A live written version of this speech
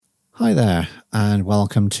Hi there, and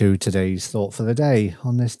welcome to today's thought for the day.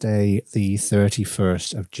 On this day, the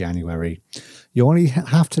 31st of January, you only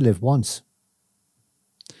have to live once.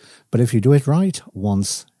 But if you do it right,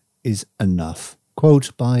 once is enough.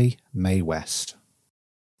 Quote by Mae West.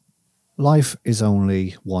 Life is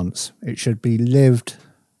only once. It should be lived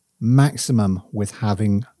maximum with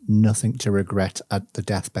having nothing to regret at the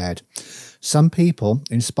deathbed. Some people,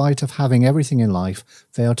 in spite of having everything in life,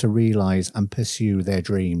 fail to realize and pursue their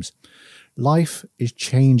dreams. Life is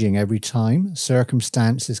changing every time.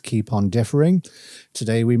 Circumstances keep on differing.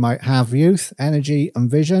 Today we might have youth, energy and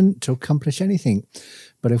vision to accomplish anything.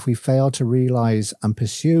 But if we fail to realize and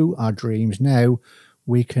pursue our dreams now,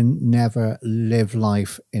 we can never live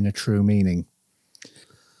life in a true meaning.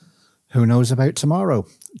 Who knows about tomorrow?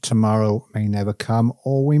 Tomorrow may never come,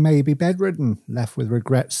 or we may be bedridden, left with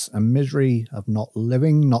regrets and misery of not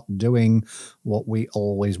living, not doing what we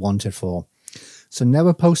always wanted for. So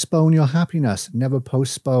never postpone your happiness, never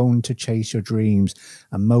postpone to chase your dreams,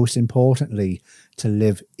 and most importantly, to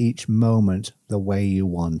live each moment the way you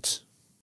want.